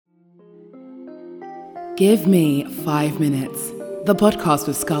Give me 5 minutes. The podcast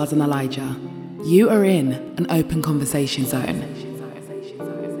with Scars and Elijah. You are in an open conversation zone.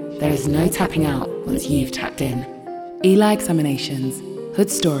 There is no tapping out once you've tapped in. Eli examinations,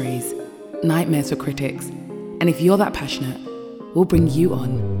 hood stories, nightmares for critics. And if you're that passionate, we'll bring you on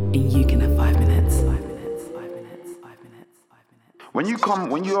and you can have 5 minutes.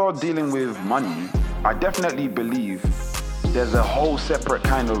 When you're dealing with money, I definitely believe there's a whole separate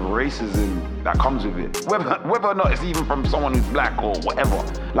kind of racism that comes with it. Whether or not it's even from someone who's black or whatever.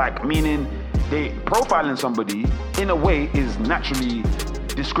 Like, meaning they profiling somebody in a way is naturally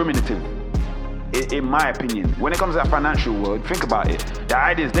discriminative, in my opinion. When it comes to that financial world, think about it. The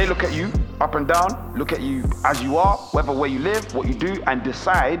idea is they look at you up and down, look at you as you are, whether where you live, what you do, and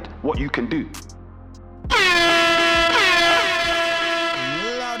decide what you can do.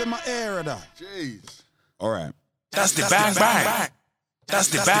 Loud in my ear of that. Jeez. All right. That's the bang bang. That's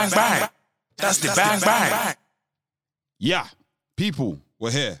the bang bang. That's the bang bang. Yeah, people,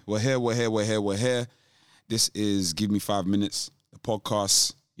 we're here. This is Give Me 5 Minutes, the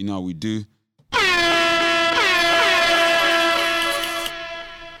podcast. You know how we do.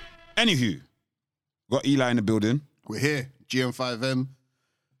 Anywho, got Eli in the building. We're here, GM5M.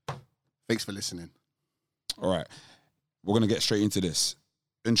 Thanks for listening. All right, we're going to get straight into this.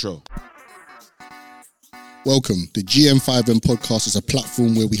 Intro. Welcome. The GM5M podcast is a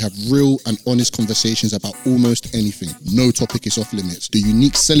platform where we have real and honest conversations about almost anything. No topic is off limits. The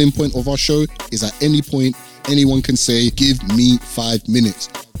unique selling point of our show is at any point, anyone can say, give me 5 minutes.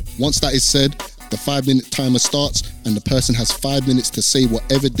 Once that is said, the 5 minute timer starts and the person has 5 minutes to say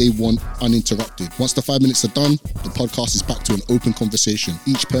whatever they want uninterrupted. Once the 5 minutes are done, the podcast is back to an open conversation.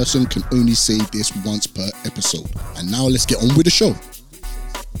 Each person can only say this once per episode. And now let's get on with the show.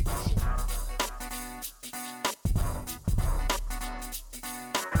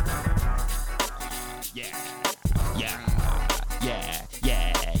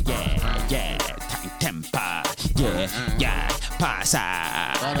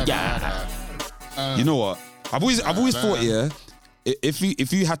 You know what? I've always thought, yeah,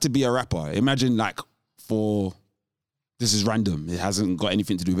 if you had to be a rapper, imagine like this is random. It hasn't got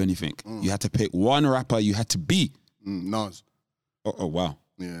anything to do with anything. You had to pick one rapper you had to be. Nas. Oh, wow.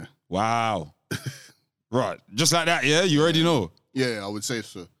 Yeah. Wow. Right. Just like that, yeah? You already know. Yeah, I would say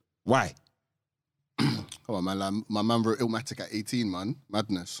so. Why? Come on, man. Like, my man wrote Illmatic at 18, man.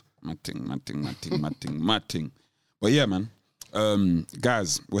 Madness. Matting. But yeah, man.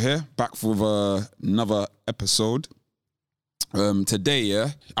 Guys, we're here back for another episode. Today, yeah,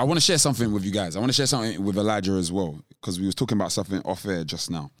 I want to share something with you guys. I want to share something with Elijah as well, because we was talking about something off air just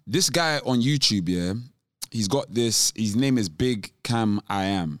now. This guy on YouTube, yeah, he's got this. His name is Big Cam I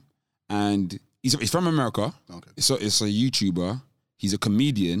Am, and he's from America. Okay. So it's a YouTuber. He's a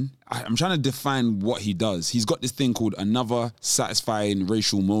comedian. I'm trying to define what he does. He's got this thing called Another Satisfying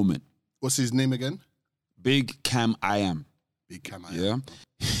Racial Moment. What's his name again? Big Cam I Am. Big Cam I Am. Yeah.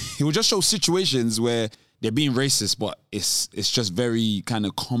 He will just show situations where they're being racist, but it's just very kind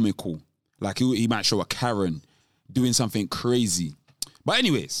of comical. Like he might show a Karen doing something crazy. But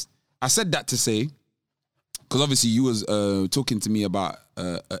anyways, I said that to say, because obviously you was talking to me about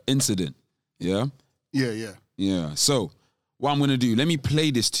an incident. Yeah? Yeah. So what I'm going to do, let me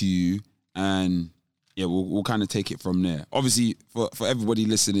play this to you and yeah, we'll kind of take it from there. Obviously, for everybody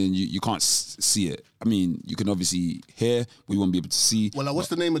listening, you can't see it. I mean, you can obviously hear, we won't be able to see. Well, what's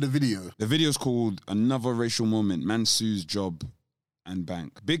the name of the video? The video's called Another Racial Moment, Man Sues Job and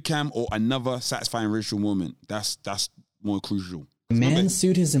Bank. Big Cam or Another Satisfying Racial Moment. That's more crucial. A man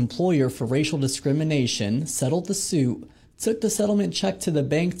sued his employer for racial discrimination, settled the suit, took the settlement check to the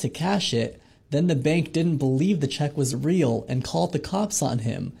bank to cash it, then the bank didn't believe the check was real and called the cops on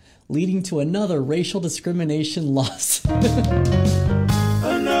him, leading to another racial discrimination lawsuit.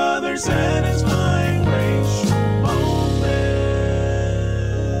 Another satisfying racial moment.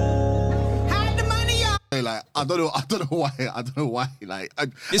 Had the money up. Like, I don't know why. Like,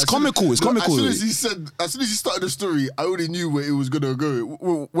 It's comical. It's comical. As soon as he started the story, I already knew where it was gonna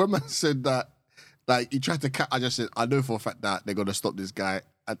go. When man said that, like, he tried to I just said, I know for a fact that they're gonna stop this guy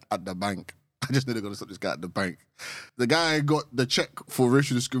at the bank. I just know they're going to stop this guy at the bank. The guy got the check for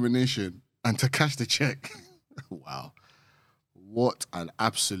racial discrimination and to cash the check. Wow. What an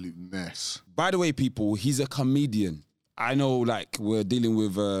absolute mess. By the way, people, he's a comedian. I know, like, we're dealing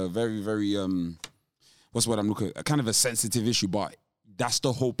with a very, very, what's what I'm looking at? Kind of a sensitive issue, but that's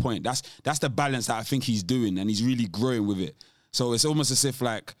the whole point. That's the balance that I think he's doing, and he's really growing with it. So it's almost as if,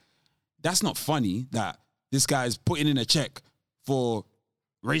 like, that's not funny that this guy's putting in a check for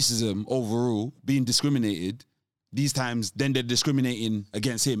racism overall, being discriminated, these times, then they're discriminating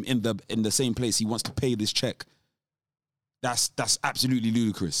against him in the same place. He wants to pay this check. That's absolutely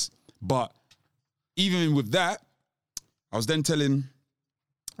ludicrous. But even with that, I was then telling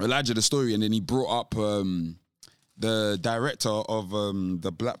Elijah the story, and then he brought up the director of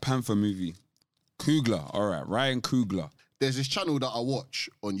the Black Panther movie, Coogler. All right, Ryan Coogler. There's this channel that I watch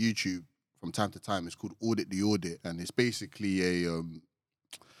on YouTube from time to time. It's called Audit the Audit, and it's basically a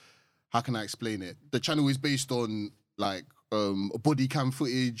how can I explain it? The channel is based on like body cam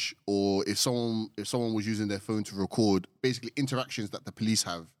footage, or if someone was using their phone to record basically interactions that the police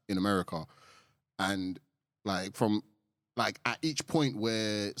have in America, and like from like at each point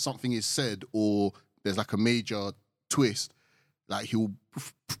where something is said or there's like a major twist, like he'll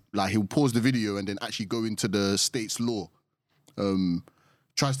pause the video and then actually go into the state's law.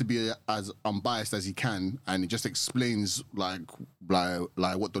 Tries to be as unbiased as he can, and it just explains like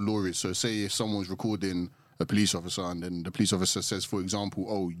what the law is. So say if someone's recording a police officer and then the police officer says, for example,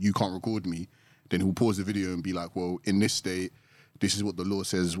 oh, you can't record me, then he'll pause the video and be like, well, in this state, this is what the law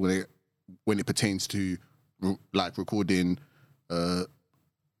says when it pertains to like recording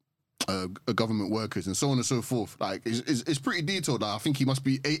government workers and so on and so forth. Like it's pretty detailed. Like, I think he must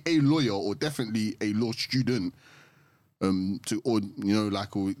be a lawyer or definitely a law student. Obviously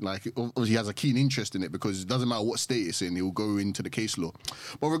he has a keen interest in it, because it doesn't matter what state it's in, he'll go into the case law.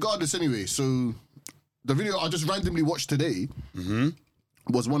 But regardless, anyway, so the video I just randomly watched today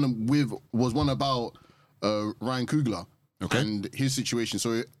was one about Ryan Coogler and his situation.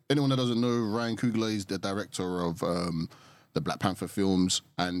 So anyone that doesn't know, Ryan Coogler is the director of the Black Panther films,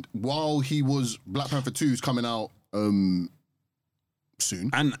 and while Black Panther 2 is coming out soon.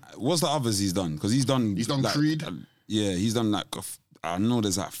 And what's the others he's done? Because he's done like, Creed. Yeah, he's done like, I know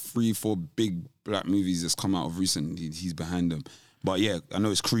there's like 3-4 big black movies that's come out of recent. He's behind them. But yeah, I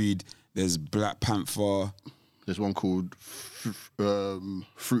know it's Creed. There's Black Panther. There's one called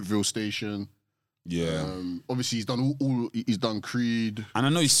Fruitville Station. Yeah. Obviously, he's done he's done Creed. And I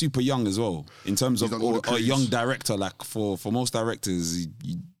know he's super young as well. In terms of a young director, like for most directors,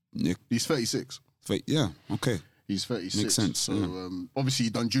 he's 36. Yeah, okay. He's 36. Makes sense. So obviously,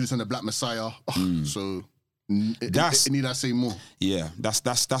 he's done Judas and the Black Messiah. So it need I say more? Yeah,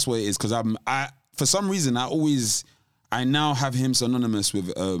 that's what it is. Because I for some reason I now have him synonymous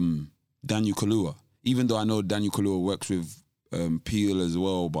with Daniel Kaluuya, even though I know Daniel Kaluuya works with Peele as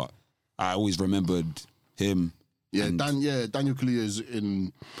well, but I always remembered him. Yeah, Daniel Kaluuya is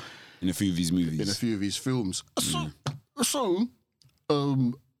in a few of his movies, in a few of his films. So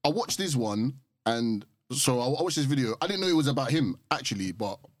I watched this one, and so I watched this video. I didn't know it was about him actually,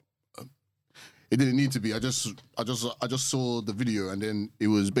 but it didn't need to be. I just saw the video, and then it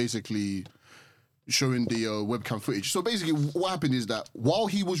was basically showing the webcam footage. So basically, what happened is that while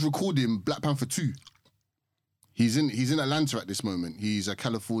he was recording Black Panther 2, he's in Atlanta at this moment. He's a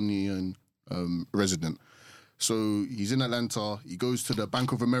Californian resident. So he's in Atlanta. He goes to the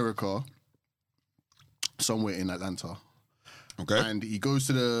Bank of America, somewhere in Atlanta. Okay. And he goes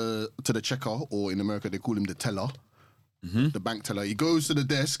to the checker, or in America they call him the teller, the bank teller. He goes to the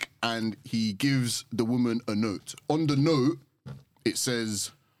desk and he gives the woman a note. On the note, it says,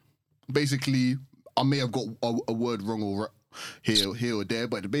 basically, I may have got a word wrong or here or there,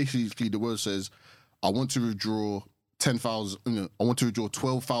 but basically the word says, I want to withdraw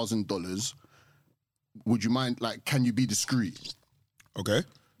 $12,000. Would you mind, like, can you be discreet? Okay.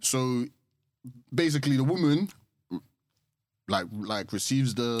 So basically the woman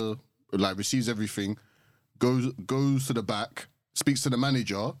receives everything, goes to the back, speaks to the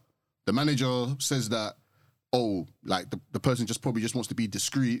manager. The manager says that, the person probably just wants to be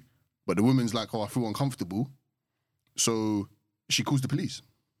discreet, but the woman's like, I feel uncomfortable. So she calls the police.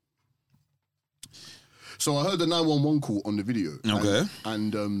 So I heard the 911 call on the video. Okay.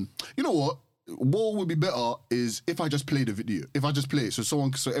 And you know what? What would be better is if I just play the video. If I just play it so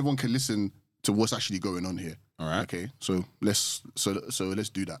everyone can listen to what's actually going on here. All right. Okay. So let's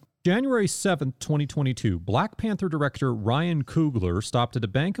do that. January 7th, 2022, Black Panther director Ryan Coogler stopped at a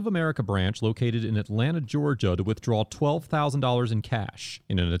Bank of America branch located in Atlanta, Georgia to withdraw $12,000 in cash.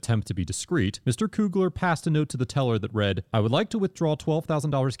 In an attempt to be discreet, Mr. Coogler passed a note to the teller that read, I would like to withdraw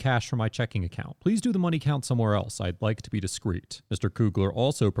 $12,000 cash from my checking account. Please do the money count somewhere else. I'd like to be discreet. Mr. Coogler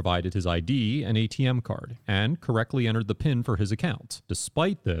also provided his ID and ATM card and correctly entered the PIN for his account.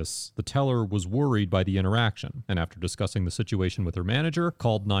 Despite this, the teller was worried by the interaction and after discussing the situation with her manager,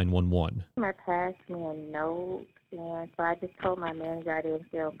 called 911. My passed me a note, and so I just told my manager I didn't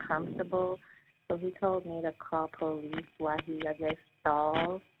feel comfortable. So he told me to call police while he, I guess,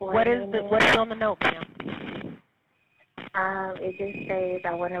 stalled for What a is minute. what is on the note, ma'am? It just says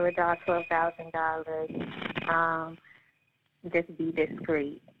I want to withdraw $12,000 just be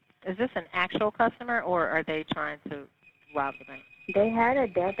discreet. Is this an actual customer, or are they trying to rob the bank? They had a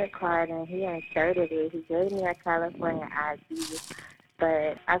debit card, and he inserted it. He gave me a California ID,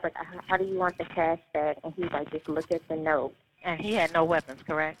 but I was like, how do you want the cash back? And he's like, just look at the note. And he had no weapons,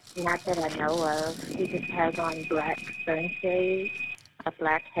 correct? Not that I know of. He just has on black sunshades, a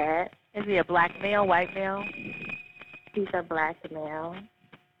black hat. Is he a black male, white male? He's a black male.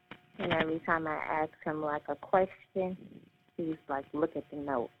 And every time I ask him, like, a question, he's like, look at the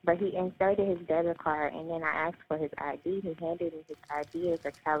note. But he inserted his debit card, and then I asked for his ID. He handed me his ID as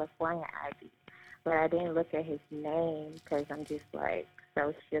a California ID. But I didn't look at his name because I'm just, like,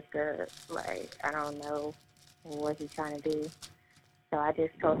 so shook up. Like, I don't know what he's trying to do. So I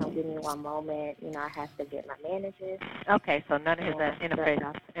just told him, give me one moment. You know, I have to get my manager. Okay, so none of his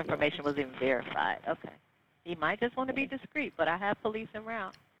information was even verified. Okay. He might just want to be discreet, but I have police en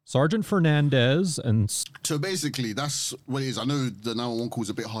route. Sergeant Fernandez and... So basically, that's what it is. I know the 911 call is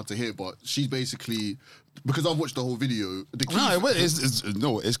a bit hard to hear, but she's basically... Because I've watched the whole video... It's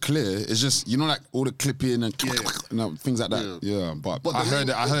clear. It's just, you know, like all the clipping and things like that. Yeah, but I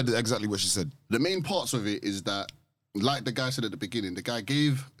heard exactly what she said. The main parts of it is that, like the guy said at the beginning, the guy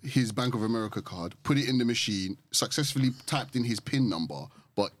gave his Bank of America card, put it in the machine, successfully typed in his PIN number,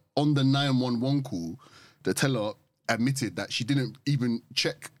 but on the 911 call, the teller admitted that she didn't even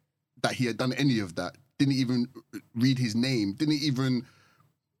check that he had done any of that, didn't even read his name, didn't even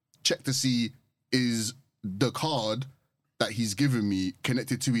check to see is the card that he's given me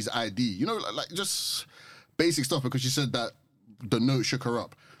connected to his ID. You know, like just basic stuff, because she said that the note shook her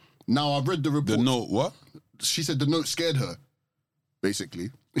up. Now, I've read the report. The note what? She said the note scared her, basically.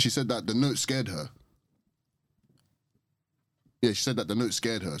 She said that the note scared her. Yeah, she said that the note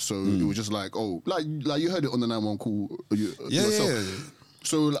scared her. So it was just like, oh, like you heard it on the 911 call yourself. Yeah.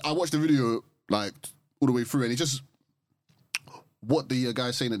 So I watched the video like all the way through, and it's just what the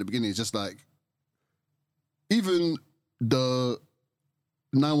guy's saying at the beginning is just like, even the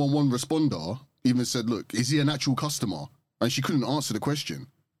 911 responder even said, look, is he an actual customer? And she couldn't answer the question.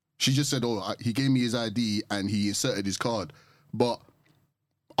 She just said, oh, he gave me his ID and he inserted his card. But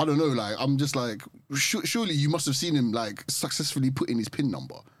I don't know, like, I'm just like, surely you must have seen him, like, successfully put in his PIN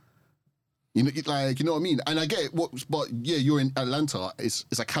number. You know, like, you know what I mean? And I get it, but yeah, you're in Atlanta. It's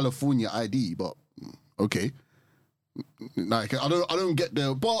a California ID, but okay. Like, I don't get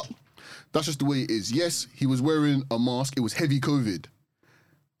there, but that's just the way it is. Yes, he was wearing a mask. It was heavy COVID.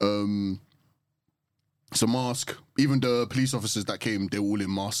 It's a mask. Even the police officers that came, they were all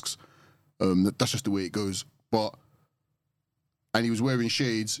in masks. That's just the way it goes. And he was wearing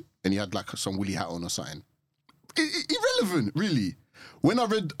shades, and he had like some woolly hat on or something. Irrelevant, really. When I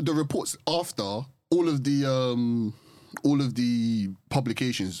read the reports after, all of the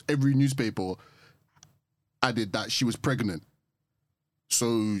publications, every newspaper added that she was pregnant. So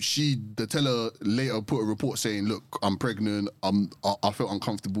the teller later put a report saying, look, I'm pregnant, I felt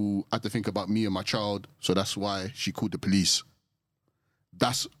uncomfortable, I had to think about me and my child, so that's why she called the police.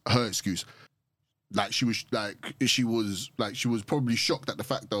 That's her excuse. Like she was probably shocked at the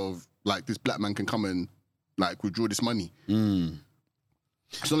fact of like this black man can come and like withdraw this money.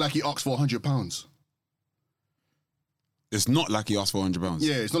 It's not like he asked for £100. It's not like he asked for £100.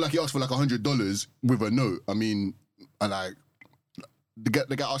 Yeah, it's not like he asked for like $100 with a note. I mean, like the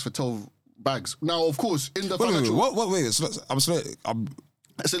guy asked for 12 bags. Now, of course, in the financial... Wait,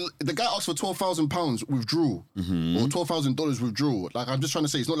 So the guy asked for £12,000 withdrawal or $12,000 withdrawal. Like, I'm just trying to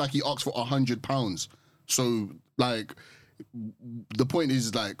say, it's not like he asked for £100. So, like, the point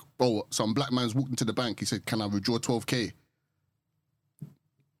is like, oh, some black man's walked into the bank. He said, can I withdraw 12K?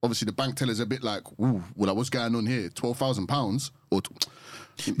 Obviously, the bank teller's a bit like, ooh, well, like, what's going on here? £12,000 or...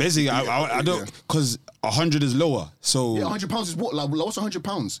 Basically, I don't, because 100 is lower. So yeah, £100 is what? Like, what's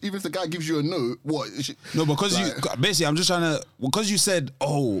 £100? Even if the guy gives you a note, what? No, because basically, I'm just trying to, because you said,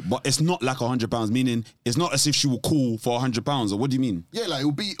 oh, but it's not like £100, meaning it's not as if she will call for £100, or what do you mean? Yeah, like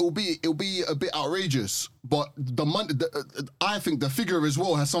it'll be a bit outrageous, but the money, I think the figure as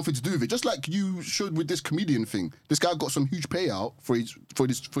well has something to do with it. Just like you showed with this comedian thing, this guy got some huge payout for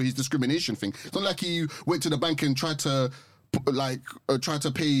his discrimination thing. It's not like he went to the bank and tried to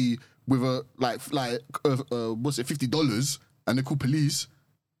pay with a what's it, $50, and they call police.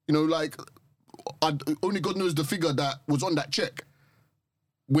 You know, like only God knows the figure that was on that check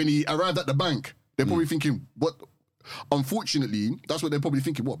when he arrived at the bank. They're probably thinking, what? Unfortunately, that's what they're probably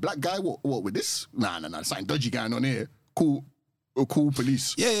thinking. What, black guy? What with this? Nah, something dodgy going on here. Cool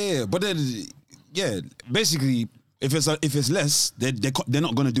police. Yeah. But then, yeah, basically, if it's less, they're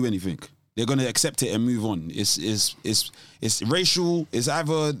not gonna do anything. they're gonna accept it and move on. It's racial. It's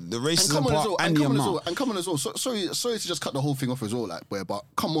either the racism part and the amount. And come on as well. Sorry to just cut the whole thing off as well, like, but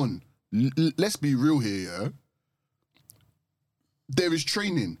come on, let's be real here. Yeah? There is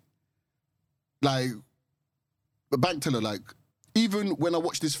training. Like, the bank teller, like, even when I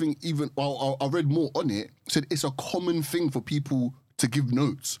watched this thing, I read more on it, said it's a common thing for people to give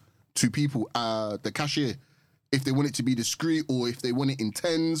notes to people, the cashier, if they want it to be discreet or if they want it in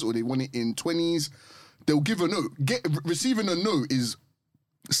 10s or they want it in 20s, they'll give a note. Receiving a note is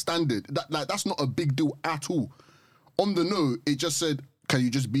standard. That's not a big deal at all. On the note, it just said, can you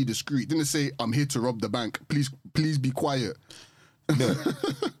just be discreet? Didn't say, I'm here to rob the bank. Please be quiet. Yeah.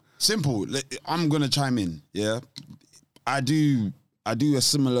 Simple. I'm gonna chime in. Yeah, I do a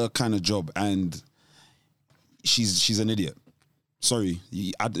similar kind of job, and she's an idiot. Sorry,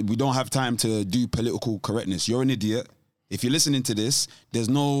 we don't have time to do political correctness. You're an idiot. If you're listening to this, there's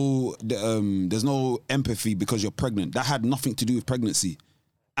no empathy because you're pregnant. That had nothing to do with pregnancy,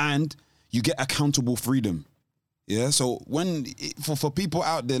 and you get accountable freedom. Yeah. So for people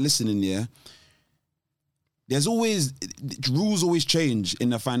out there listening, yeah. There's rules always change in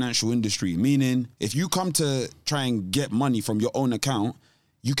the financial industry. Meaning, if you come to try and get money from your own account,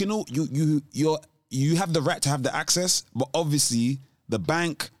 you have the right to have the access, but obviously the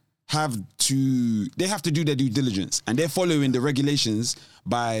bank have to do their due diligence, and they're following the regulations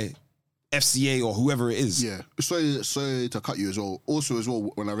by FCA or whoever it is. Yeah. Sorry to cut you as well. Also as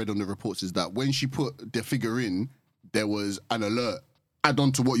well, when I read on the reports, is that when she put the figure in, there was an alert. Add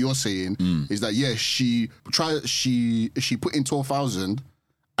on to what you're saying is that she put in 12,000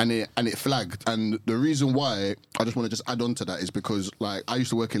 and it flagged. And the reason why I just want to just add on to that is because, like, I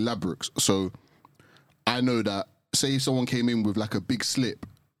used to work in Ladbrokes, so I know that, say if someone came in with like a big slip,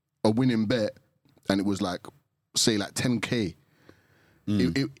 a winning bet, and it was like, say like 10k,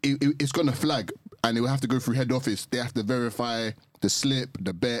 it's gonna flag, and it will have to go through head office. They have to verify the slip,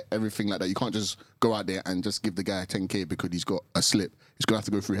 the bet, everything like that. You can't just go out there and just give the guy 10k because he's got a slip. It's gonna have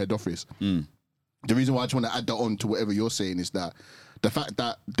to go through head office. The reason why I just want to add that on to whatever you're saying is that the fact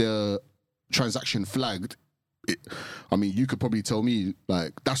that the transaction flagged, you could probably tell me,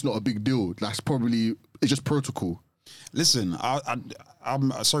 like, that's not a big deal. It's just protocol. Listen,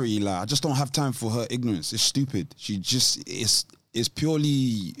 I'm sorry, Eli. I just don't have time for her ignorance. It's stupid. She just it's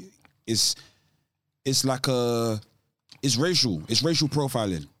purely it's racial. It's racial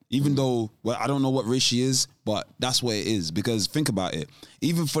profiling. Even though, well, I don't know what race she is, but that's what it is. Because think about it.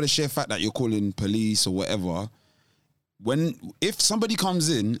 Even for the sheer fact that you're calling police or whatever, if somebody comes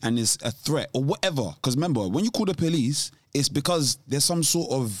in and is a threat or whatever, because remember, when you call the police, it's because there's some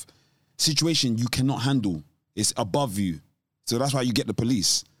sort of situation you cannot handle. It's above you. So that's why you get the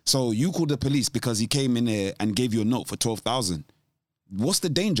police. So you call the police because he came in there and gave you a note for 12,000. What's the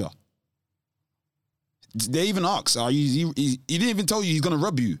danger? They even ask, he didn't even tell you he's going to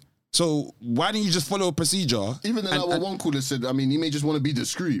rob you. So why didn't you just follow a procedure? Even the one caller said, he may just want to be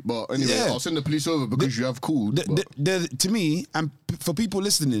discreet, but anyway, I'll send the police over because you have called. To me, and for people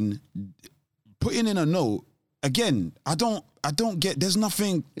listening, putting in a note, again, I don't get, there's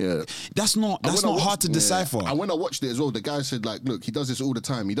nothing, that's not hard to decipher. And when I watched it as well, the guy said, like, look, he does this all the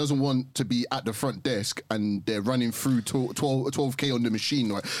time. He doesn't want to be at the front desk and they're running through 12k on the machine.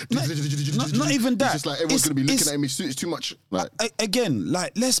 Like, not even that. It's just like, everyone's going to be looking at him. It's too much. Like, again,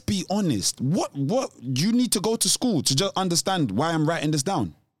 like, let's be honest. What you need to go to school to just understand why I'm writing this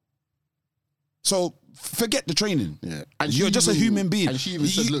down. So forget the training. Yeah. And you're just a human being. And she even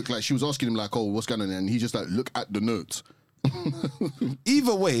said, look, like, she was asking him, like, oh, what's going on? And he just like, look at the notes.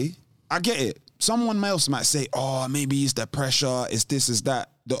 Either way, I get it. Someone else might say, oh, maybe it's the pressure, it's this, it's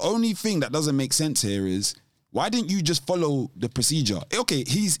that. The only thing that doesn't make sense here is, why didn't you just follow the procedure? Okay,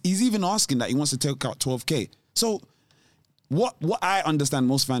 he's even asking that he wants to take out 12k. So what I understand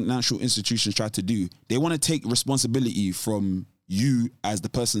most financial institutions try to do, they want to take responsibility from you as the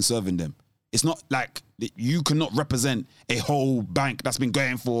person serving them. It's not like you cannot represent a whole bank that's been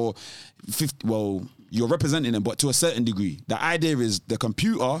going for 50, well, you're representing them, but to a certain degree. The idea is the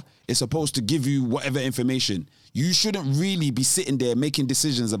computer is supposed to give you whatever information. You shouldn't really be sitting there making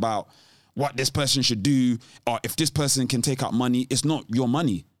decisions about what this person should do or if this person can take out money. It's not your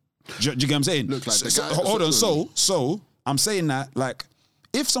money. Do you get what I'm saying? Look, like hold on. So I'm saying that, like,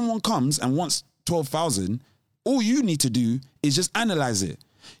 if someone comes and wants 12,000, all you need to do is just analyze it.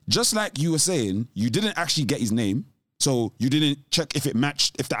 Just like you were saying, you didn't actually get his name, so you didn't check if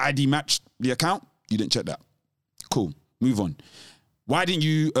the ID matched the account. You didn't check that. Cool. Move on. Why didn't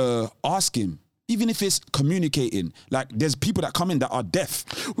you ask him? Even if it's communicating, like there's people that come in that are deaf.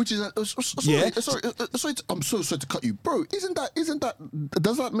 Which is sorry. I'm so sorry to cut you, bro. Isn't that?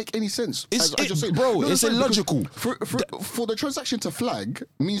 Does that make any sense? It's illogical. For the transaction to flag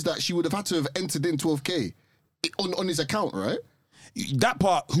means that she would have had to have entered in 12K on his account, right? That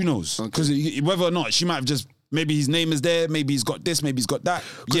part, who knows? Because whether or not she might have just. Maybe his name is there. Maybe he's got this. Maybe he's got that.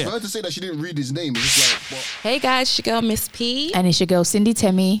 Yeah. For her to say that she didn't read his name, it's just like, what? Hey guys, it's your girl Miss P. And it's your girl Cindy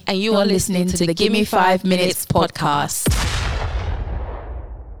Temi. And you are listening to the Gimme 5 Minutes podcast.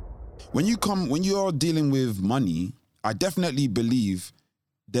 When you're dealing with money, I definitely believe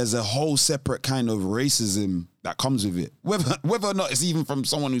there's a whole separate kind of racism that comes with it. Whether or not it's even from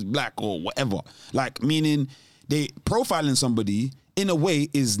someone who's black or whatever. Like, meaning they profiling somebody in a way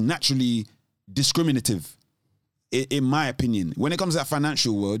is naturally discriminative. In my opinion, when it comes to that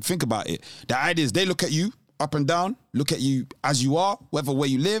financial world, think about it. The idea is they look at you up and down, look at you as you are, whether where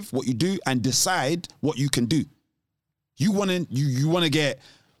you live, what you do, and decide what you can do. You want to get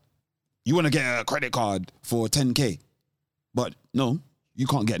a credit card for 10K, but no, you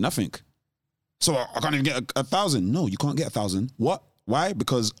can't get nothing. So I can't even get 1,000. No, you can't get 1,000. What? Why?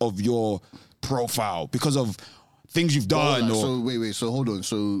 Because of your profile, because of things you've done. So hold on.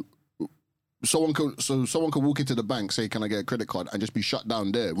 So someone could walk into the bank, say, "Can I get a credit card?" and just be shut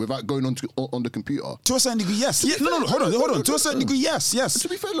down there without going on the computer. To a certain degree, yes. Yeah, no, hold on. To a certain degree, yes. To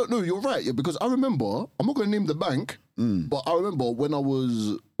be fair, look, no, you're right. Yeah, because I remember, I'm not going to name the bank, but I remember when I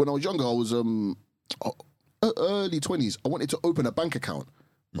was younger, I was early 20s. I wanted to open a bank account,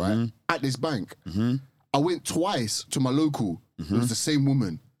 right, at this bank. I went twice to my local. It was the same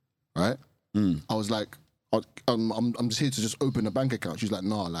woman, right? I was like, I'm just here to just open a bank account. She's like,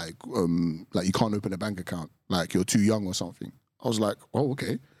 nah, like you can't open a bank account. Like, you're too young or something. I was like, oh,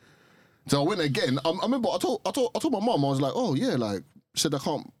 okay. So I went again. I remember I told my mom, I was like, oh yeah, like, said I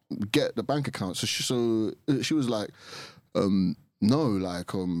can't get the bank account. So she was like, no,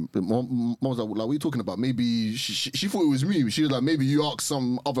 like, mom was like, what are you talking about? Maybe she thought it was me. She was like, maybe you asked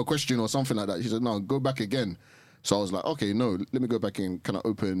some other question or something like that. She said, no, go back again. So I was like, okay, no, let me go back in. Can I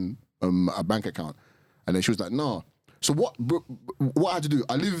open a bank account? And then she was like, nah. So what I had to do,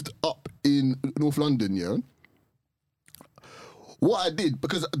 I lived up in North London, yeah? What I did,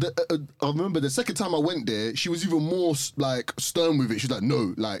 because I remember the second time I went there, she was even more like stern with it. She's like,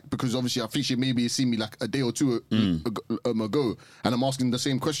 no, like, because obviously I think she maybe seen me like a day or two ago, and I'm asking the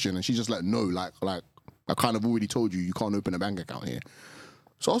same question, and she's just like, no, like I kind of already told you can't open a bank account here.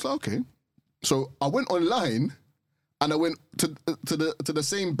 So I was like, okay. So I went online, and I went to the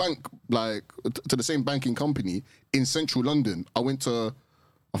same bank, like to the same banking company in central London. I went to,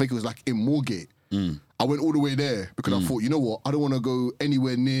 I think it was like in Moorgate. I went all the way there because I thought, you know what, I don't want to go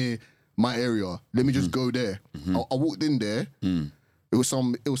anywhere near my area. Let me just go there. I walked in there. It was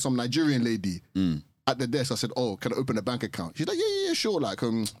some Nigerian lady at the desk. I said, oh, can I open a bank account? She's like, yeah, sure. Like,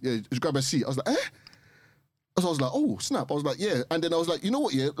 yeah, just grab a seat. I was like, eh? So I was like, oh, snap. I was like, yeah. And then I was like, you know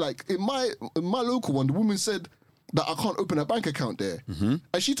what, yeah? Like in my local one, the woman said that I can't open a bank account there. And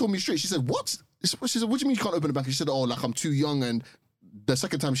she told me straight. She said, what? She said, what do you mean you can't open a bank? She said, oh, like I'm too young. And the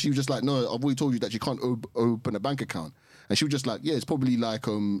second time she was just like, no, I've already told you that you can't open a bank account. And she was just like, yeah, it's probably like,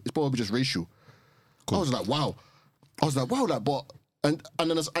 it's probably just racial. Cool. I was like, wow. Like, but, and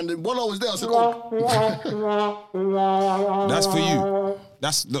then while I was there, I said, oh. That's for you.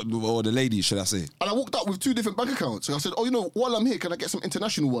 That's or the lady, should I say. And I walked up with 2 different bank accounts. So I said, oh, you know, while I'm here, can I get some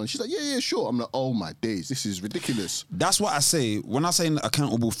international ones? She's like, yeah, sure. I'm like, oh my days, this is ridiculous. That's what I say. When I say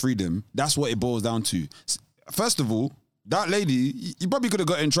accountable freedom, that's what it boils down to. First of all, that lady, you probably could have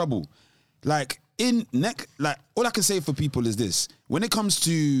got in trouble. Like, all I can say for people is this. When it comes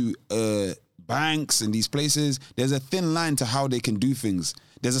to banks and these places, there's a thin line to how they can do things.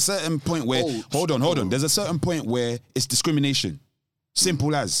 There's a certain point where, hold on. There's a certain point where it's discrimination.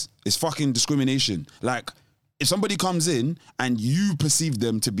 Simple as. It's fucking discrimination. Like, if somebody comes in and you perceive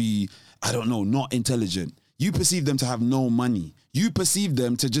them to be, I don't know, not intelligent, you perceive them to have no money, you perceive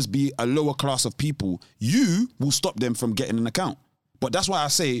them to just be a lower class of people, you will stop them from getting an account. But that's why I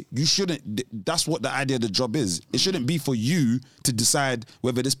say you shouldn't, that's what the idea of the job is. It shouldn't be for you to decide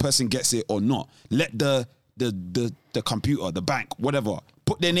whether this person gets it or not. Let the computer, the bank, whatever,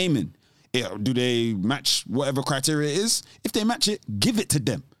 put their name in. Do they match whatever criteria it is? If they match it, give it to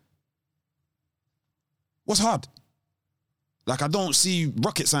them. What's hard? Like, I don't see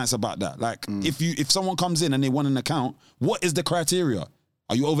rocket science about that. Like, if someone comes in and they want an account, what is the criteria?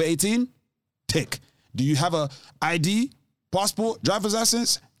 Are you over 18? Tick. Do you have a ID, passport, driver's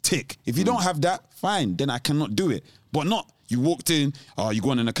license? Tick. If you don't have that, fine, then I cannot do it. But not, you walked in, you go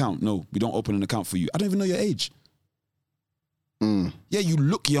on an account. No, we don't open an account for you. I don't even know your age. Yeah, you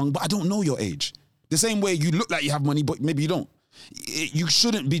look young, but I don't know your age. The same way you look like you have money, but maybe you don't. You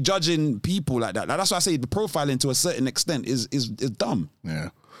shouldn't be judging people like that. Like, that's why I say the profiling to a certain extent is dumb. Yeah.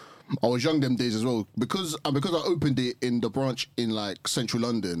 I was young them days as well. Because I opened it in the branch in like central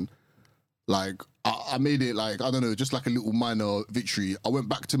London, like I made it like, I don't know, just like a little minor victory. I went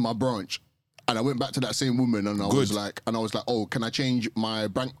back to my branch and I went back to that same woman and I was like, oh, can I change my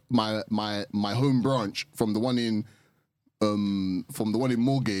bank, my home branch from the one in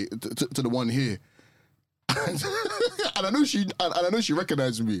Moorgate to the one here? And I know she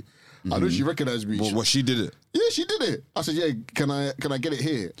recognized me. I know she recognized me. What she did it? Yeah, she did it. I said, yeah, can I get it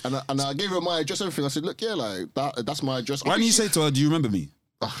here? And I gave her my address, everything. I said, look, yeah, like that's my address. Why didn't you say to her, do you remember me?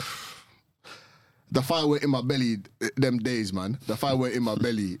 The fire went in my belly them days, man. The fire went in my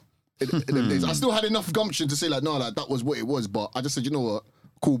belly them days. I still had enough gumption to say like, no, like that was what it was. But I just said, you know what?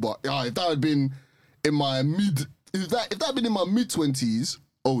 Cool, but yeah, if that had been in my mid-20s,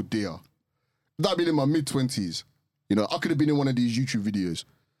 oh dear. If that had been in my mid-20s, you know, I could have been in one of these YouTube videos.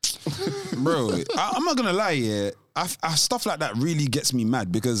 Bro, I'm not gonna lie, yeah. Stuff like that really gets me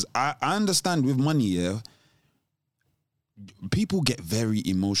mad because I understand with money, yeah, people get very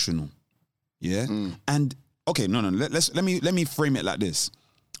emotional, yeah. And okay, no, let me frame it like this: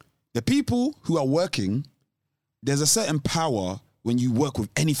 the people who are working, there's a certain power when you work with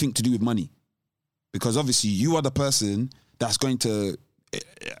anything to do with money, because obviously you are the person that's going to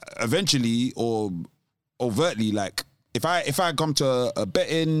eventually or overtly, like, if I come to a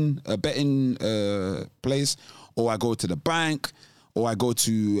betting place, or I go to the bank, or I go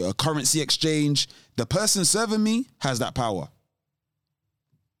to a currency exchange, the person serving me has that power.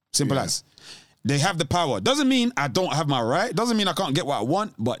 Simple as. They have the power. Doesn't mean I don't have my right. Doesn't mean I can't get what I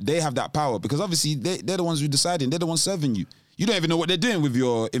want, but they have that power because obviously they're the ones who deciding. They're the ones serving you. You don't even know what they're doing with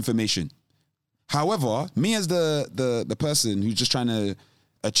your information. However, me as the person who's just trying to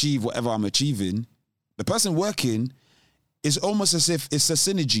achieve whatever I'm achieving, the person working, it's almost as if it's a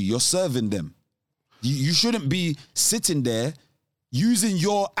synergy. You're serving them. You shouldn't be sitting there using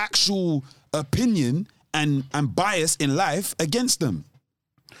your actual opinion and bias in life against them.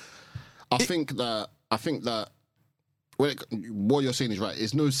 I think that what you're saying is right.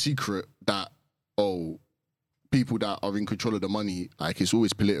 It's no secret that people that are in control of the money, like, it's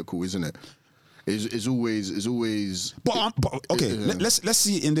always political, isn't it? It's always. But okay, let's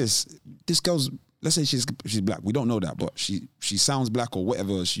see it in this. This girl's. Let's say she's black. We don't know that, but she sounds black or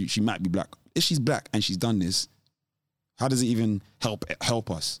whatever. She might be black. If she's black and she's done this, how does it even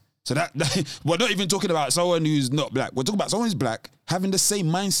help us? So that we're not even talking about someone who's not black. We're talking about someone who's black having the same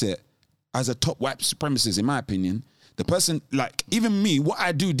mindset as a top white supremacist, in my opinion. The person, like, even me, what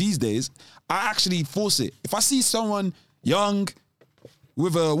I do these days, I actually force it. If I see someone young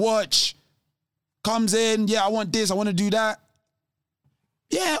with a watch comes in, yeah, I want this, I want to do that.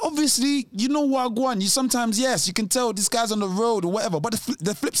 Yeah, obviously, you know what I want. You sometimes, yes, you can tell this guy's on the road or whatever. But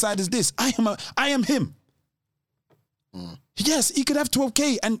the flip side is this: I am him. Yes, he could have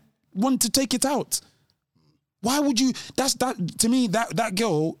 12K and want to take it out. Why would you? That's that to me. That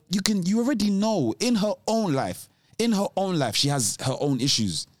girl, you already know in her own life, she has her own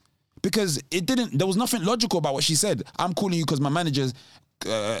issues, because there was nothing logical about what she said. I'm calling you because my manager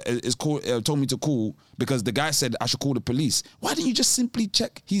told me to call because the guy said I should call the police. Why didn't you just simply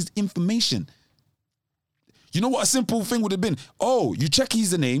check his information? You know what a simple thing would have been? Oh, you check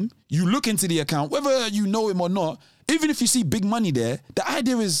his name, you look into the account, whether you know him or not, even if you see big money there, the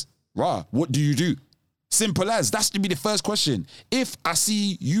idea is, what do you do? Simple as. That should be the first question. If I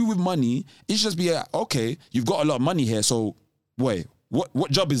see you with money, it should just be, okay, you've got a lot of money here, so wait,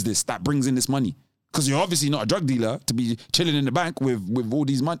 what job is this that brings in this money? Because you're obviously not a drug dealer to be chilling in the bank with all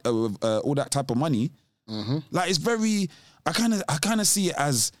these money, all that type of money. Mm-hmm. Like, it's very. I kind of see it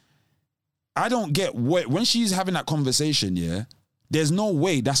as. I don't get when she's having that conversation. Yeah, there's no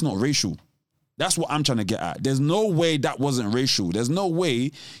way that's not racial. That's what I'm trying to get at. There's no way that wasn't racial. There's no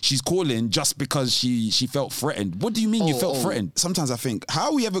way she's calling just because she felt threatened. What do you mean you felt threatened? Sometimes I think, how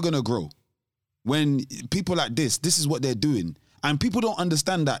are we ever gonna grow when people like this is what they're doing? And people don't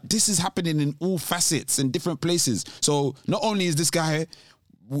understand that this is happening in all facets in different places. So not only is this guy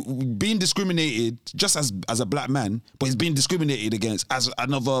being discriminated just as a black man, but he's being discriminated against as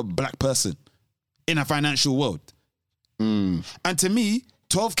another black person in a financial world. And to me,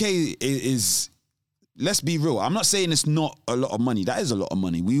 12K is, let's be real. I'm not saying it's not a lot of money. That is a lot of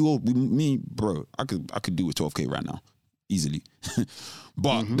money. Bro, I could do with 12K right now, easily.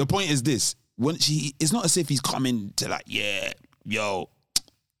 But the point is this: it's not as if he's coming to like, yeah, yo,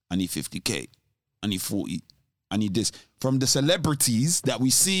 I need 50K, I need 40. I need this. From the celebrities that we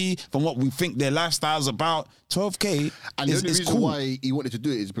see, from what we think their lifestyle's about, 12K And the only is reason cool. why he wanted to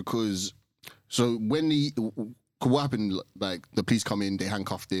do it is because, so when what happened, like the police come in, they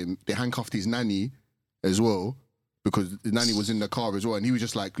handcuffed him, they handcuffed his nanny as well, because the nanny was in the car as well, and he was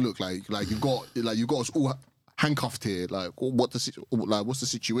just like, look, like you got us all handcuffed here, like what's the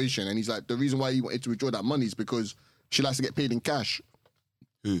situation? And he's like, the reason why he wanted to withdraw that money is because she likes to get paid in cash.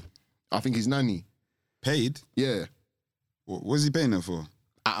 Who? I think his nanny. Paid? Yeah. What's he paying her for?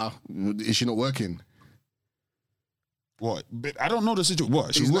 Is she not working? What? But I don't know the situation.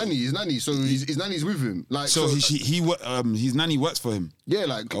 What? His nanny. So his nanny's with him. Like, so his nanny works for him. Yeah,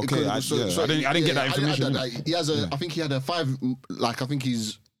 like okay. I didn't get that information. He has a. I think he had a 5. Like I think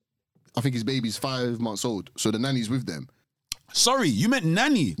his baby's 5 months old. So the nanny's with them. Sorry, you meant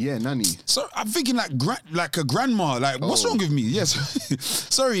nanny. Yeah, nanny. So I'm thinking like a grandma. Like, what's wrong with me? Yes.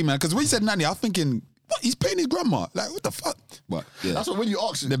 Sorry, man. Because when you said nanny, I was thinking, what? He's paying his grandma. Like, what the fuck? But yeah. That's what when you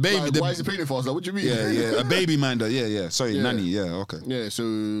ask the baby. Like, why is he paying it for us? Like, what do you mean? Yeah. A baby minder. Yeah. Sorry, nanny. Yeah. Okay. Yeah. So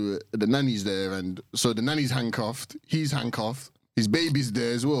the nanny's there, and so the nanny's handcuffed. He's handcuffed. His baby's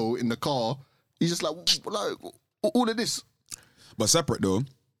there as well in the car. He's just like all of this. But separate though,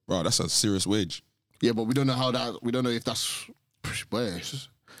 bro. That's a serious wage. Yeah, but we don't know how that. We don't know if that's. Boy, it's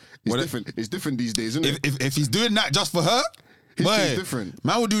different. It's different these days, isn't it? If he's doing that just for her, it's different.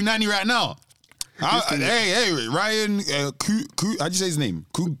 Man will do nanny right now. Hey, Ryan, how'd you say his name?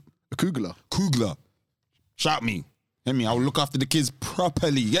 Kugler. Shout me. Get me. I'll look after the kids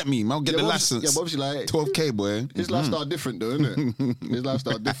properly. Get me. I'll get the license. Yeah, but obviously, like 12K, boy. His lifestyle different, though, isn't it? His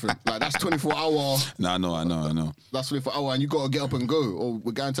lifestyle different. Like that's 24 hour. Nah, I know. That's 24 hour, and you gotta get up and go. Or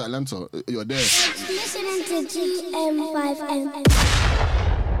we're going to Atlanta. You're there. Listening to GM5M.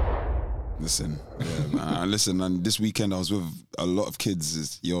 Listen, listen. And this weekend I was with a lot of kids.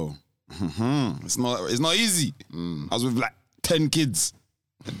 It's not easy. I was with like 10 kids.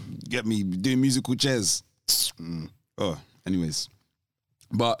 Get me doing musical chairs. Anyways,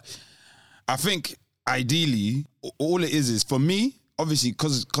 but I think ideally all it is for me, obviously,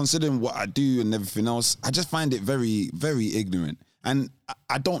 because considering what I do and everything else, I just find it very, very ignorant. And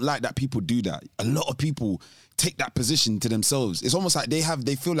I don't like that people do that. A lot of people take that position to themselves. It's almost like they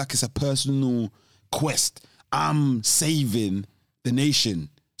feel like it's a personal quest. I'm saving the nation,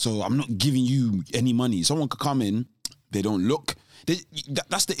 so I'm not giving you any money. Someone could come in, they don't look.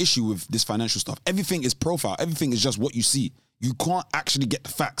 That's the issue with this financial stuff. Everything is profile. Everything is just what you see. You can't actually get the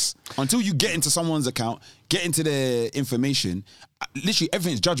facts. Until you get into someone's account, get into their information, literally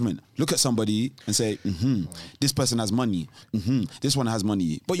everything is judgment. Look at somebody and say, this person has money. This one has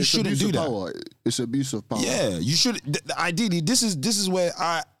money. But you shouldn't do that. Power. It's abuse of power. Yeah, you should. Ideally, this is where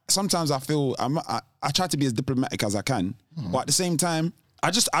sometimes I feel I try to be as diplomatic as I can, but at the same time, I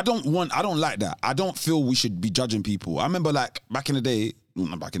don't like that. I don't feel we should be judging people. I remember like not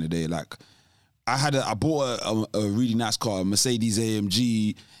back in the day, like I bought a really nice car, a Mercedes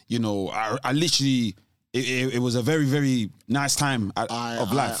AMG. You know, I literally, it was a very, very nice time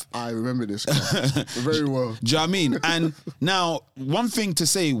of life. I remember this car very well. Do you know what I mean? And now, one thing to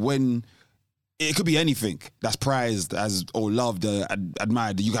say when it could be anything that's prized as or loved,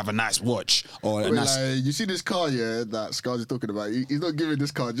 admired. You have a nice watch or a nice. Like, you see this car, yeah, that Scars is talking about. He's not giving this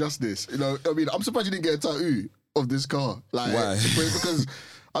car justice. You know, I mean, I'm surprised you didn't get a tattoo of this car. Like, why? Because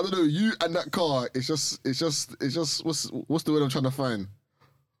I don't know, you and that car. It's just. What's the word I'm trying to find?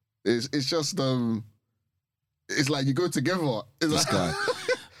 It's just. It's like you go together. It's This like, guy.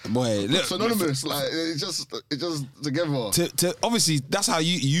 Boy, look, synonymous. Like it's just together. To obviously that's how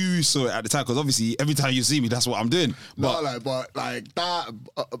you saw it at the time, because obviously every time you see me, that's what I'm doing. But but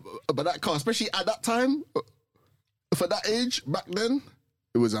that car, especially at that time, for that age back then,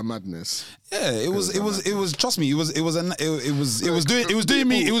 it was a madness. Yeah, it was. Trust me, it was doing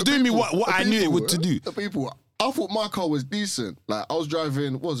me what I knew it would to do. The people. I thought my car was decent. Like I was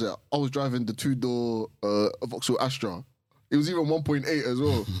driving, what was it? I was driving the 2-door Vauxhall Astra. It was even 1.8 as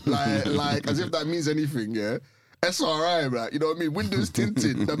well. like as if that means anything, yeah? SRI, right? You know what I mean? Windows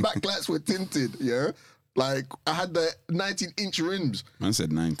tinted. The backlights were tinted, yeah? Like, I had the 19-inch rims. Man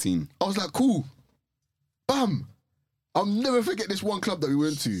said 19. I was like, cool. Bam. I'll never forget this one club that we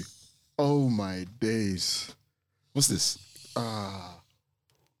went to. Oh, my days. What's this? I'm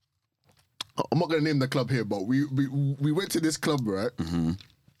not going to name the club here, but we went to this club, right? Mm-hmm.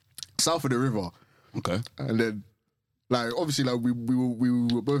 South of the river. Okay. And then, like, obviously, like, we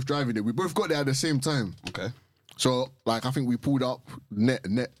were both driving it. We both got there at the same time. Okay. So, like, I think we pulled up we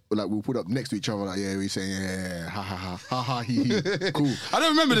pulled up next to each other, like, yeah, we saying, yeah, ha, ha, ha, ha, ha, he, cool. I don't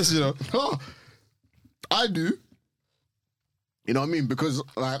remember this, I do. You know what I mean? Because,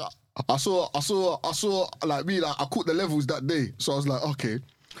 like, I saw like me, like I caught the levels that day. So I was like, okay.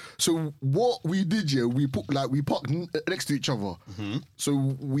 So what we did, yeah, we parked next to each other.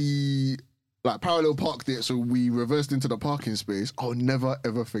 So we like parallel parked it. So we reversed into the parking space. I'll never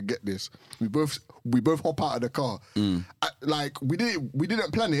ever forget this. We both hop out of the car. Like we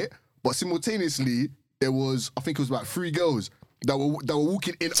didn't plan it, but simultaneously there was, I think it was about 3 girls that were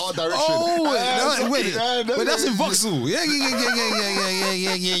walking in our direction. Oh, wait, that's in Vauxhall. Yeah. I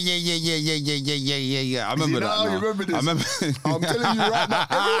remember that. You remember this? I remember. I'm telling you right now,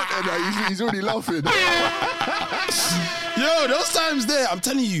 everyone, he's already laughing. Yo, those times there, I'm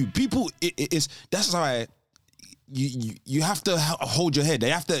telling you, people, that's why you have to hold your head.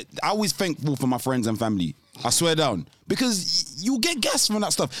 I always thankful for my friends and family. I swear down. Because you get gas from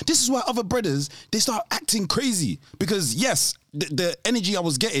that stuff. This is why other brothers, they start acting crazy. Because yes, the energy I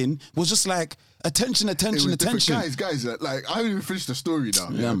was getting was just like attention. Guys, like I haven't even finished the story now.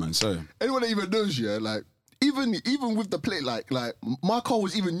 Yeah, man, sorry. Anyone that even knows, yeah, like even with the plate, like my car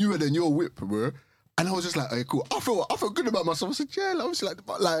was even newer than your whip, bro. And I was just like, okay, cool. I felt good about myself. I said, yeah, obviously,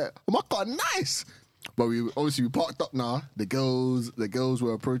 like my car nice. But we parked up now. The girls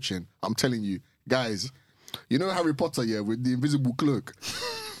were approaching. I'm telling you, guys, you know Harry Potter, yeah, with the invisible cloak.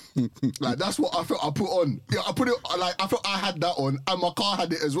 Like that's what I felt I put on. Yeah, I put it like I felt I had that on, and my car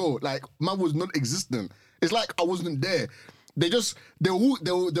had it as well. Like man was non-existent. It's like I wasn't there. They were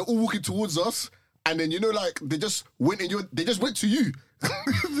all walking towards us, and then you know like they just went to you. they just went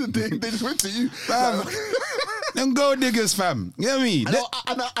to you. Them gold diggers, fam. You know what I mean?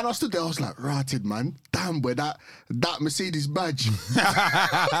 And I stood there, I was like, ratted, man. Damn, boy, that Mercedes badge.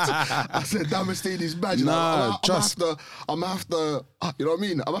 I said, that Mercedes badge. Nah, I'm gonna have to, you know what I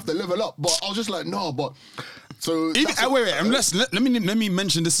mean? I'm gonna have to level up. But I was just like, no, but... So wait, let me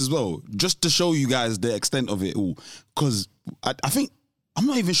mention this as well, just to show you guys the extent of it all. Because I think, I'm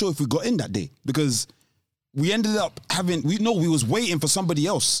not even sure if we got in that day. Because we ended up we was waiting for somebody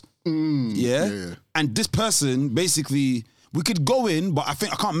else. Yeah. And this person, basically, we could go in, but I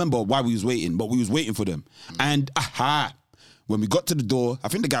can't remember why we was waiting, but we was waiting for them. And when we got to the door, I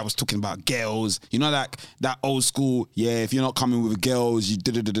think the guy was talking about girls, you know, like that old school, yeah, if you're not coming with girls, you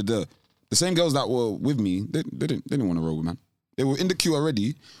da-da-da-da-da. The same girls that were with me, they didn't want to roll with, man. They were in the queue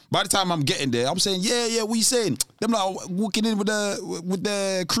already. By the time I'm getting there, I'm saying, yeah, what you saying? Them like walking in with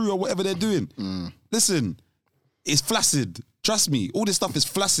the crew or whatever they're doing. Listen, it's flaccid. Trust me, all this stuff is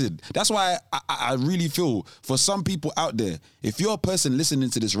flaccid. That's why I really feel for some people out there, if you're a person listening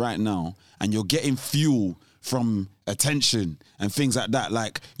to this right now and you're getting fuel from attention and things like that,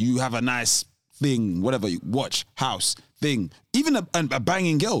 like you have a nice thing, whatever, you watch, house, thing, even a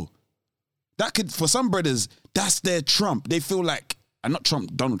banging girl, that could, for some brothers, that's their trump. They feel like, and not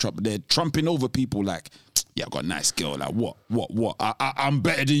Donald Trump, but they're trumping over people like, yeah, I've got a nice girl, like what? I'm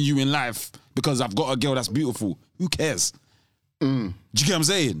better than you in life because I've got a girl that's beautiful. Who cares? Do you get what I'm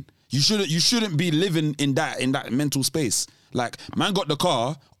saying? You shouldn't be living in that mental space. Like, man got the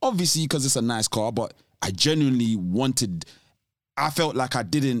car, obviously because it's a nice car, but I genuinely I felt like I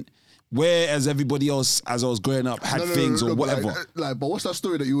didn't, whereas everybody else as I was growing up had things or whatever. But what's that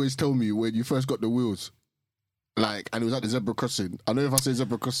story that you always tell me when you first got the wheels? Like, and it was at the zebra crossing. I know if I say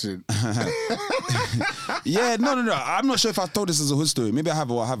zebra crossing. Yeah, no. I'm not sure if I told this as a hood story. Maybe I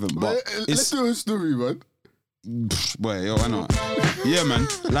have or I haven't. But let's do a story, man. Boy, yo, why not? Yeah, man.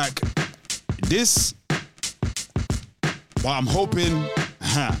 Like this, but I'm hoping.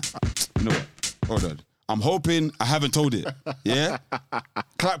 You know what? Hold on. I'm hoping I haven't told it. Yeah.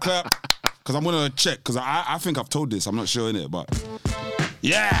 Clap, because I'm gonna check. Because I think I've told this. I'm not sure in it, but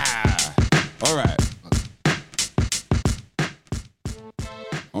yeah. All right.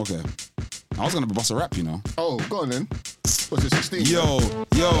 Okay. I was gonna bust a rap, you know. Oh, go on then. What's it, 16? Yo,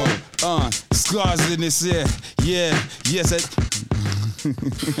 scars in this, yes.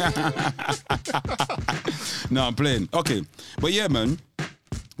 No, I'm playing. Okay, but yeah, man.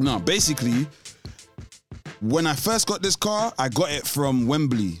 No, basically, when I first got this car, I got it from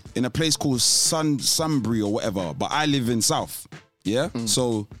Wembley in a place called Sunbury or whatever, but I live in South. Yeah?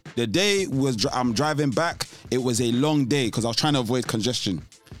 So the day I'm driving back, it was a long day because I was trying to avoid congestion.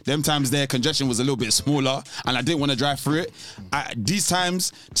 Them times there, congestion was a little bit smaller and I didn't want to drive through it. These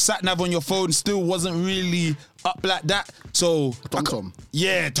times, sat-nav on your phone still wasn't really up like that. So, TomTom.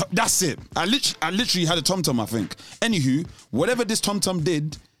 Yeah, that's it. I literally had a TomTom, I think. Anywho, whatever this TomTom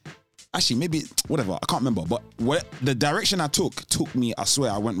did, actually, maybe, whatever, I can't remember. But the direction I took me, I swear,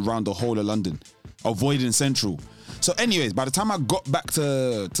 I went round the whole of London, avoiding Central. So anyways, by the time I got back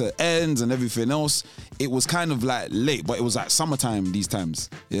to Ends and everything else, it was kind of like late, but it was like summertime these times,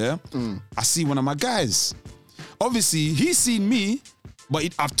 yeah? I see one of my guys. Obviously, he's seen me, but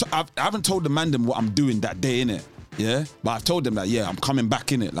I haven't told the man them what I'm doing that day, innit? Yeah, but I've told them that, yeah, I'm coming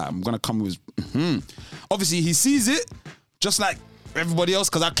back in it. Like, I'm gonna come with. Obviously, he sees it just like everybody else,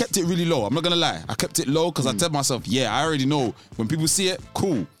 because I kept it really low. I'm not gonna lie, I kept it low because I tell myself, yeah, I already know when people see it,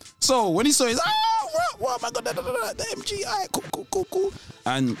 cool. So when he saw it, what am I gonna the MG? Alright, cool.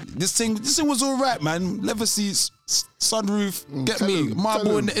 And this thing was all right, man. Leather seats, sunroof, get me,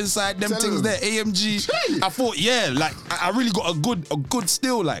 marble in the inside, them things there, AMG. I thought, yeah, like I really got a good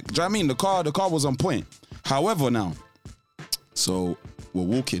steal. Like, do you know what I mean? The car was on point. However, now, so we're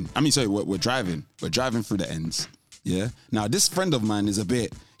walking. We're driving. We're driving through the ends. Yeah. Now, this friend of mine is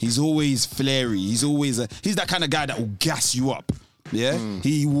he's always flary. He's that kind of guy that will gas you up. Yeah.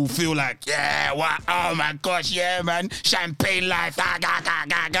 He will feel like, yeah, what? Oh my gosh, yeah, man. Champagne life.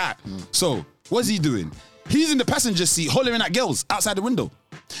 So, what's he doing? He's in the passenger seat hollering at girls outside the window.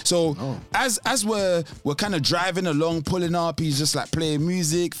 So as we're kind of driving along, pulling up, he's just like playing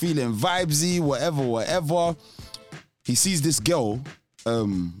music, feeling vibesy, whatever. He sees this girl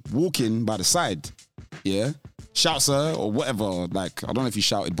walking by the side, yeah, shouts her or whatever. Like, I don't know if he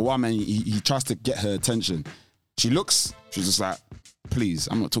shouted, but one man, he tries to get her attention. She looks, she's just like, please,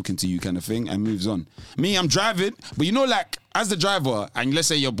 I'm not talking to you kind of thing, and moves on. Me, I'm driving, but you know, like, as the driver, and let's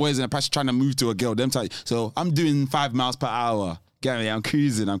say your boy's in a passenger trying to move to a girl, so I'm doing 5 miles per hour. Get me, I'm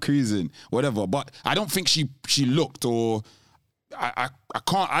cruising, whatever. But I don't think she looked, or I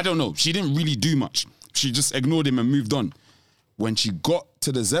don't know. She didn't really do much. She just ignored him and moved on. When she got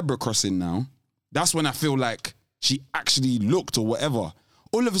to the zebra crossing now, that's when I feel like she actually looked or whatever.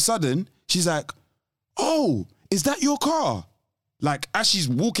 All of a sudden, she's like, oh, is that your car? Like, as she's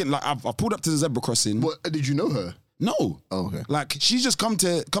walking, like, I've pulled up to the zebra crossing. What, did you know her? No. Oh, okay. Like, she's just come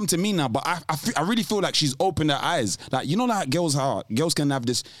to me now, but I really feel like she's opened her eyes. Like, you know, like girls can have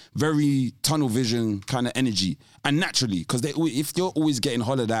this very tunnel vision kind of energy, and naturally, because if you're always getting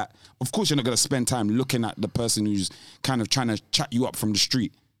hollered at, of course you're not gonna spend time looking at the person who's kind of trying to chat you up from the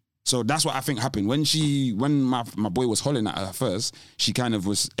street. So that's what I think happened. When my boy was hollering at her first, she kind of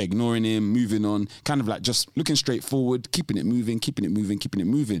was ignoring him, moving on, kind of like just looking straight forward, keeping it moving.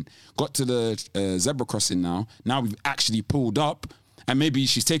 Got to the zebra crossing now. Now we've actually pulled up, and maybe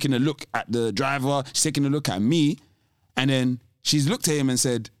she's taking a look at the driver, she's taking a look at me, and then she's looked at him and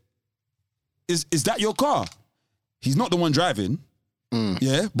said, is that your car? He's not the one driving,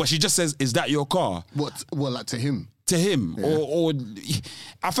 yeah, but she just says, is that your car? What, like to him? To him, yeah. or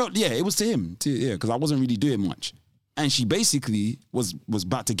I felt, yeah, it was to him, because I wasn't really doing much, and she basically was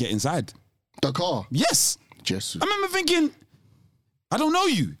about to get inside the car. Yes, Jesus. I remember thinking, I don't know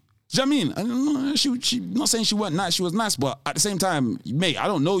you. Do you know what I mean? I don't know, she not saying she wasn't nice. She was nice, but at the same time, mate, I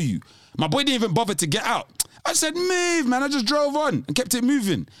don't know you. My boy didn't even bother to get out. I said, move, man. I just drove on and kept it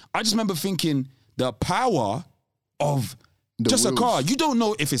moving. I just remember thinking the power of just a car. You don't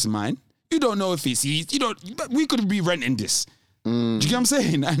know if it's mine. You don't know if it's his. We could be renting this. Do you get what I'm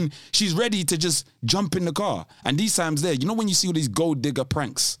saying? And she's ready to just jump in the car. And these times there, you know when you see all these gold digger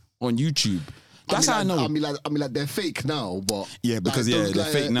pranks on YouTube? That's how I know. I mean, like they're fake now, but yeah, because like, they're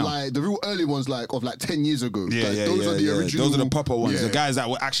fake now. Like the real early ones, of 10 years ago. Yeah, like, those are the original. Those are the proper ones, the guys that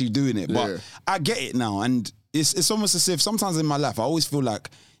were actually doing it. But I get it now, and it's almost as if sometimes in my life I always feel like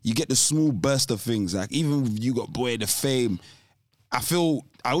you get the small burst of things. Like even if you got the fame, I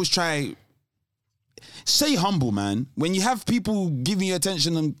always try. Stay humble, man. When you have people giving you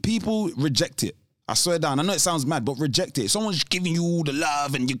attention and people reject it, I swear down. I know it sounds mad, but reject it. If someone's giving you all the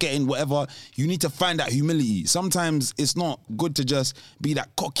love and you're getting whatever, you need to find that humility. Sometimes it's not good to just be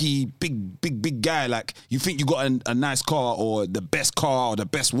that cocky, big guy. Like you think you got a nice car or the best car or the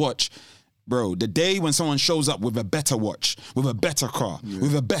best watch. Bro, the day when someone shows up with a better watch, with a better car,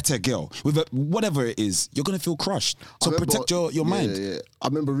 with a better girl, with whatever it is, you're going to feel crushed. So protect your mind. Yeah. I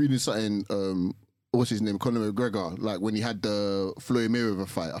remember reading something, what's his name, Conor McGregor, like when he had the Floyd Mayweather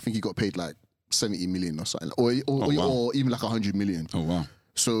fight, I think he got paid like 70 million or something, or even like 100 million. Oh wow!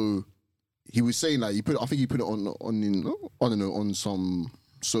 So he was saying like I think he put it on some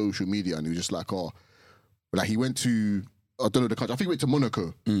social media, and he was just like, like he went to, I don't know the country, I think he went to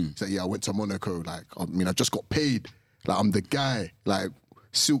Monaco. He said, yeah, I went to Monaco. Like I just got paid. Like I'm the guy. Like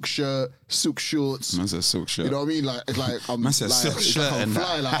silk shirt, silk shorts. Man said silk shirt. You know what I mean? Like it's like I'm man said like, silk shirt like I'm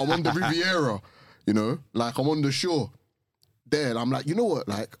fly. Like I'm on the Riviera. You know, like I'm on the shore. There, and I'm like, you know what?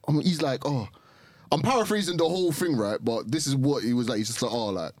 Like, he's like, I'm paraphrasing the whole thing, right? But this is what he was like. He's just like,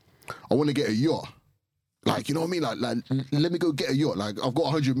 like, I want to get a yacht. Like, you know what I mean? Like, let me go get a yacht. Like, I've got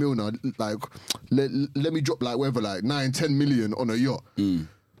 100 mil now. Like, let me drop like whatever, like 9-10 million on a yacht.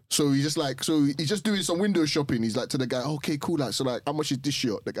 So he's just doing some window shopping. He's like to the guy, okay, cool. Like, so like, how much is this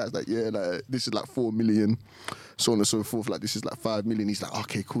yacht? The guy's like, yeah, like this is like 4 million, so on and so forth. Like this is like 5 million. He's like,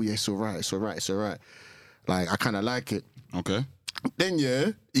 okay, cool. Yeah, it's all right. Like I kind of like it. Okay. Then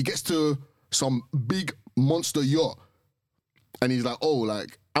he gets to some big monster yacht, and he's like, oh,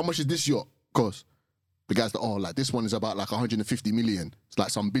 like how much is this yacht cost? The guy's like, oh, like this one is about like 150 million. It's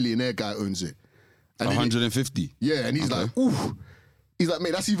like some billionaire guy owns it. And 150. Yeah, and he's like, ooh. He's like,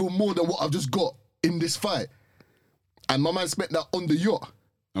 mate, that's even more than what I've just got in this fight. And my man spent that on the yacht.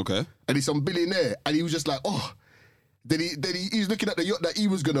 Okay. And he's some billionaire. And he was just like, oh. Then he's looking at the yacht that he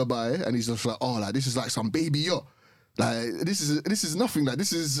was gonna buy, and he's just like, oh, like this is like some baby yacht. Like this is nothing. Like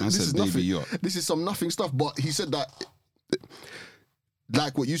this is nothing. Yacht. This is some nothing stuff. But he said that,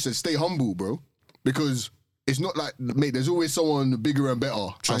 like what you said, stay humble, bro. Because it's not like, mate, there's always someone bigger and better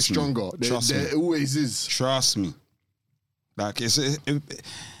and stronger. There always is. Trust me. Like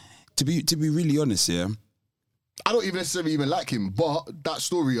to be really honest, yeah. I don't even necessarily like him, but that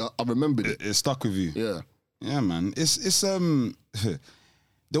story I remembered it. It stuck with you. Yeah. Yeah, man. It's the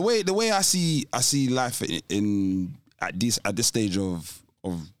way I see life in at this stage of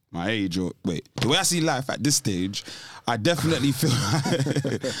my age, or wait, the way I see life at this stage, I definitely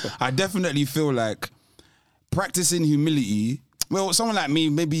feel like practicing humility. Well, someone like me,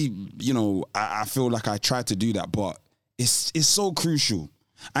 maybe, you know, I feel like I try to do that, but it's so crucial.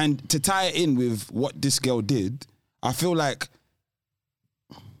 And to tie it in with what this girl did, I feel like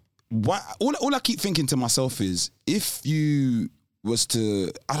all I keep thinking to myself is, if you was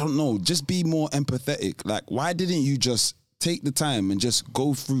to, I don't know, just be more empathetic. Like, why didn't you just take the time and just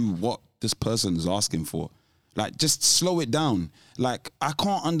go through what this person is asking for? Like, just slow it down. Like, I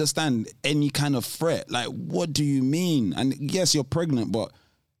can't understand any kind of threat. Like, what do you mean? And yes, you're pregnant, but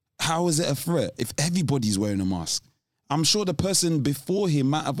how is it a threat if everybody's wearing a mask? I'm sure the person before him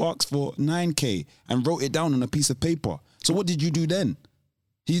might have asked for 9K and wrote it down on a piece of paper. So what did you do then?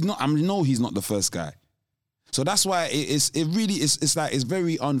 He's not the first guy. So that's why it's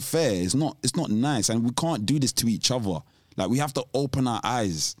very unfair. It's not nice, and we can't do this to each other. Like, we have to open our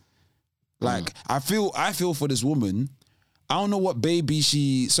eyes. Like, I feel for this woman. I don't know what baby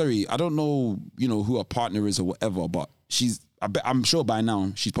I don't know, you know, who her partner is or whatever, but I'm sure by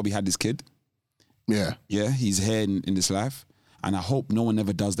now she's probably had this kid. Yeah. Yeah, he's here in this life, and I hope no one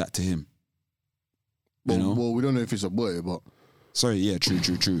ever does that to him. Well, we don't know if it's a boy, but... Sorry, yeah, true.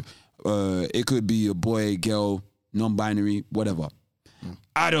 It could be a boy, girl, non-binary, whatever.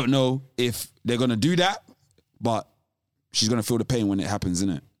 I don't know if they're going to do that, but she's going to feel the pain when it happens,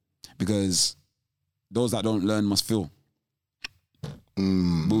 innit? Because those that don't learn must feel.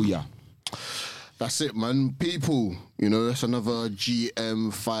 Booyah. That's it, man. People, you know, that's another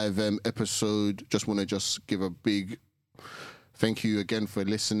GM5M episode. Just want to give a big thank you again for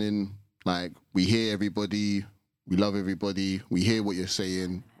listening. Like, we hear everybody. We love everybody. We hear what you're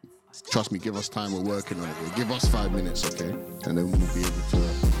saying. Trust me, give us time. We're working on it. Give us 5 minutes, okay? And then we'll be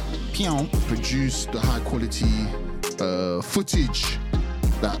able to produce the high quality footage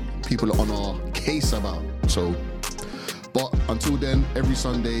that people are on our case about. So, but until then, every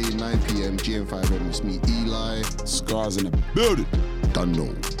Sunday, 9 p.m, GM5M, it's me, Eli. Scars in the building. Don't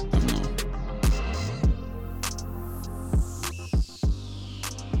know.